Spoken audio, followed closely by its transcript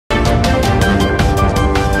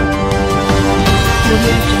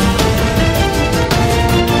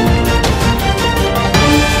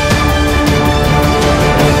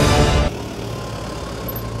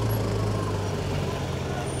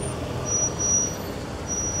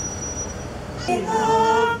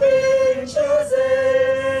have been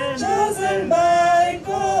chosen, chosen by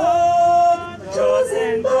God,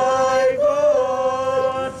 chosen by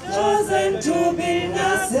God, chosen to be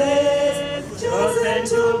nurses, chosen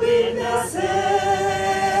to be nurses,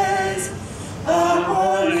 a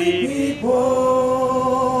holy people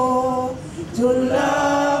to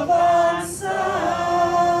love and serve.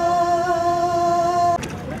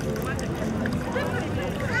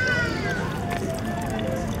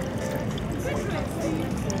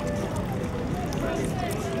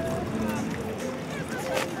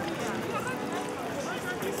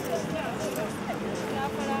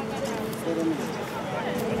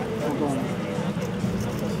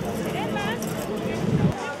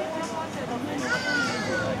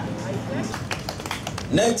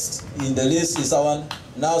 Next in the list is our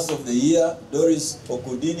Nurse of the Year, Doris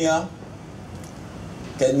Okudinia.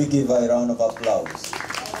 Can we give her a round of applause?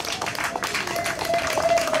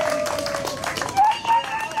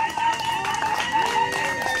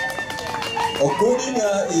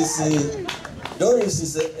 Okudinia Doris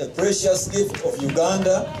is a precious gift of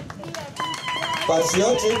Uganda,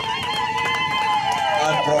 patriotic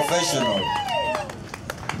and professional.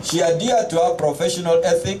 She adhered to her professional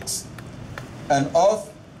ethics and oath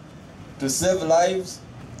to save lives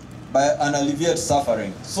by an alleviate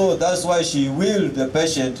suffering. So that's why she wheeled the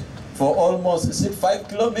patient for almost, is it 5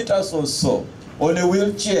 kilometers or so? On a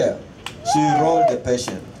wheelchair, she rolled the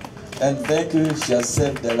patient. And thank you, she has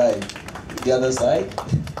saved the life. The other side,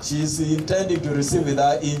 she is intending to receive with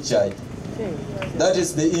her in charge. That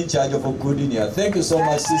is the in charge of Okudinia. Thank you so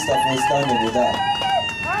much, sister, for standing with her.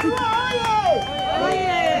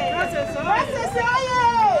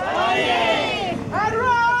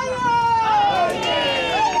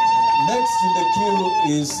 Next in the queue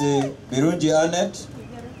is Birungi Annette.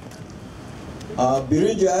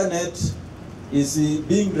 Birungi Annette is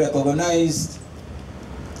being recognized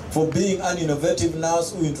for being an innovative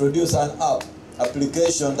nurse who introduced an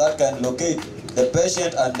application that can locate the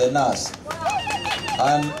patient and the nurse.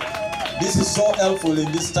 And this is so helpful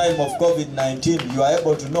in this time of COVID-19. You are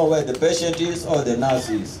able to know where the patient is or the nurse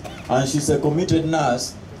is. And she's a committed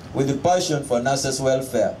nurse with a passion for nurses'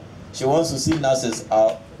 welfare. She wants to see nurses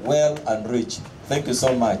are well and rich. Thank you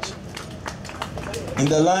so much. In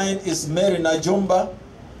the line is Mary Najumba.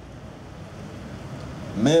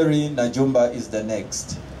 Mary Najumba is the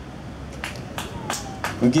next.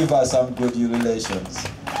 We give her some good relations.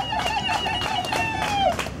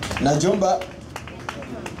 Najumba,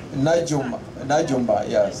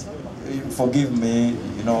 yes. Forgive me,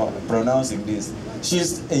 pronouncing this.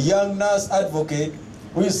 She's a young nurse advocate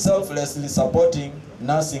who is selflessly supporting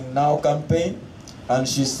Nursing Now campaign, and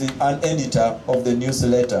she's an editor of the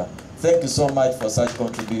newsletter. Thank you so much for such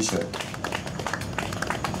contribution.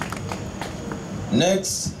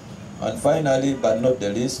 Next, and finally, but not the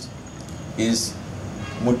least, is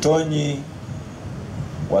Mutonyi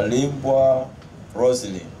Walimbwa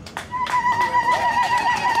Rosalie.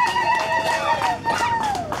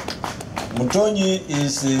 Mutonyi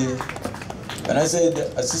is, when I say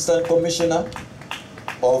the Assistant Commissioner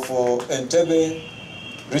of Entebbe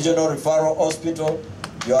Regional Referral Hospital,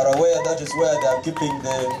 you are aware that is where they are keeping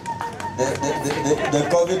the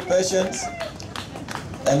COVID patients.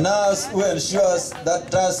 A nurse who ensures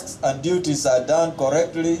that tasks and duties are done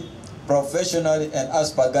correctly, professionally, and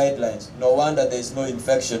as per guidelines. No wonder there is no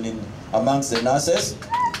infection amongst the nurses.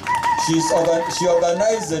 She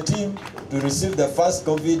organized the team to receive the first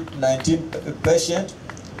COVID-19 patient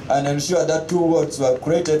and ensure that 2 wards were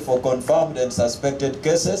created for confirmed and suspected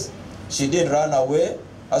cases. She didn't run away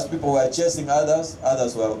as people were chasing others.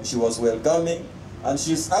 She was welcoming, and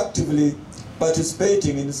she's actively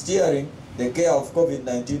participating in steering the care of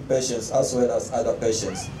COVID-19 patients as well as other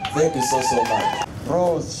patients. Thank you so much.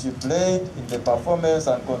 Roles she played in the performance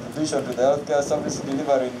and contribution to the healthcare service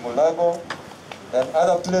delivery in Mulago and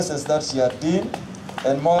other places that she had been,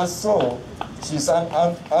 and more so, she's an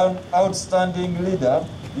outstanding leader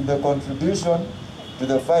in the contribution to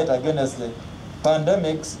the fight against the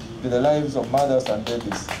pandemics to the lives of mothers and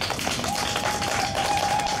babies.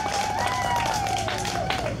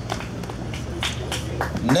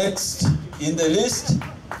 Next in the list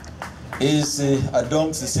is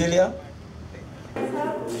Adong Cecilia.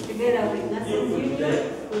 Together with Nurses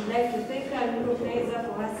Union, we'd like to thank her and recognize her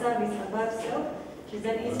for her service above self. She's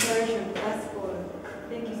an inspiration to us all.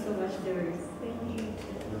 Thank you so much, Doris. Thank you.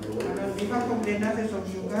 And on behalf of the nurses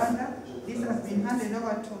of Uganda, this has been handed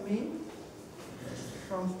over to me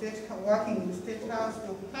from working in the State House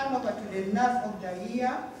to hand over to the Nurse of the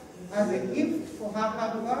Year as a gift for her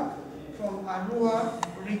hard work from Arua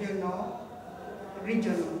Regional.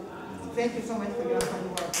 Thank you so much for your hard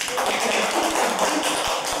work.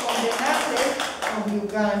 From the nurses of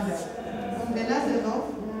Uganda. From the nurses of?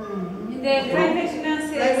 The private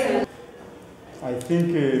nurses. I think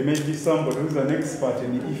maybe somebody who's an expert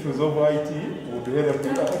in the issues of IT would help to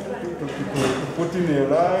put in a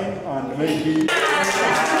line and maybe...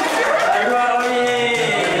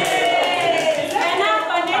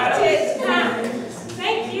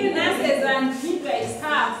 Thank you, nurses and midwives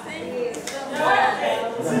staff.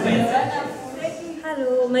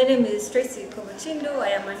 Hello, my name is Tracy Komachindo. I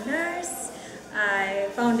am a nurse. I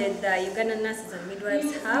founded the Ugandan Nurses and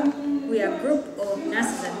Midwives Hub. We are a group of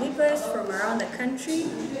nurses and midwives from around the country,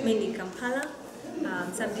 mainly Kampala,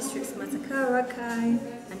 some districts, Masaka, Rakai,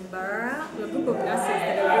 and Barara. We're a group of nurses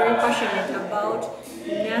that are very passionate about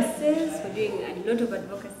nurses. We're doing a lot of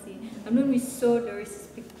advocacy. And when we saw Doris'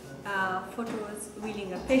 photos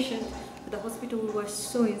wheeling a patient to the hospital, we were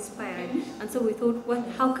so inspired. And so we thought,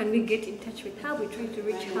 how can we get in touch with her? We tried to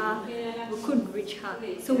reach her, we couldn't reach her.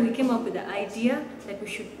 So we came up with the idea that we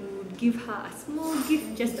would give her a small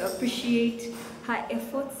gift just to appreciate her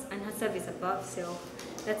efforts and her service above self.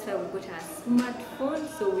 That's why we got her a smartphone.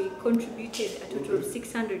 So we contributed a total of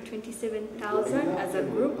 627,000 as a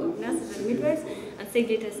group of nurses and midwives, and said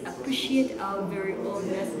let us appreciate our very own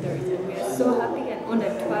nurses. And we are so happy and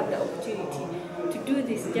honored to have the opportunity to do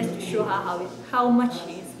this, just to show her how much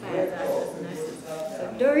she inspires us as nurses.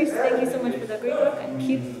 So Doris, thank you so much for the great work, and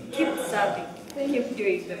keep serving, keep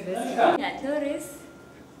doing the best. Yeah, Doris,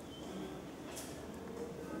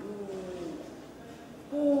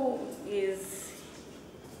 who is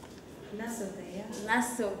Nurse of the Year.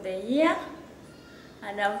 Nurse of the Year,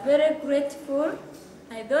 and I'm very grateful.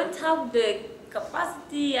 I don't have the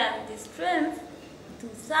capacity and the strength to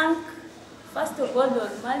thank, first of all, the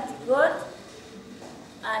Almighty God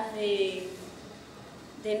and the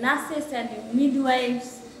nurses and the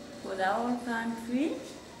midwives for the whole country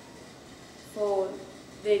for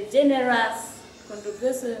the generous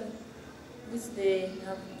contribution which they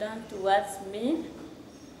have done towards me.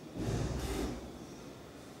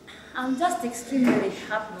 I'm just extremely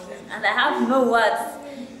happy, and I have no words.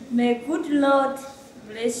 May good Lord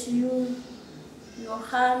bless you, your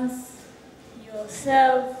hands,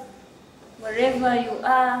 yourself, wherever you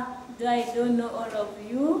are. I don't know all of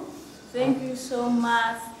you. Thank you so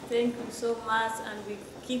much. Thank you so much, and we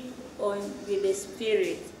keep on with the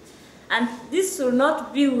Spirit. And this will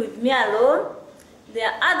not be with me alone. There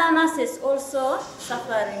are other nurses also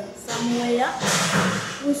suffering somewhere.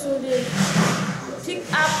 We should pick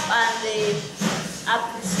up and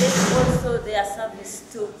appreciate also their service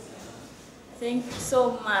too. Thank you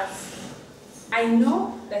so much. I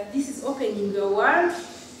know that this is opening the world.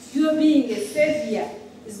 You being a savior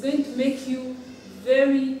is going to make you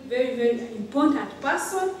very, very, very important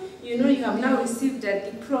person. You know, you have now received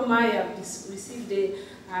a diploma, you have received a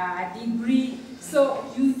degree. So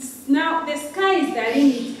now the sky is the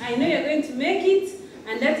limit. I know you're going to make it,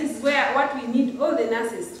 and that is what we need all the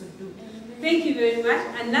nurses to do. Thank you very much.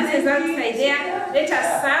 And nurses outside there, let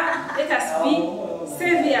us serve, let us be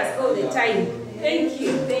saviors all the time. Thank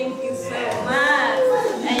you So much.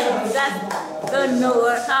 I just don't know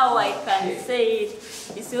how I can say it.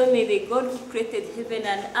 It's only the God who created heaven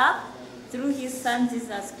and earth through His Son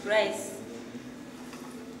Jesus Christ.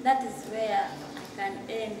 That is where I can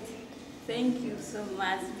end. Thank you so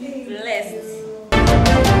much. Be blessed.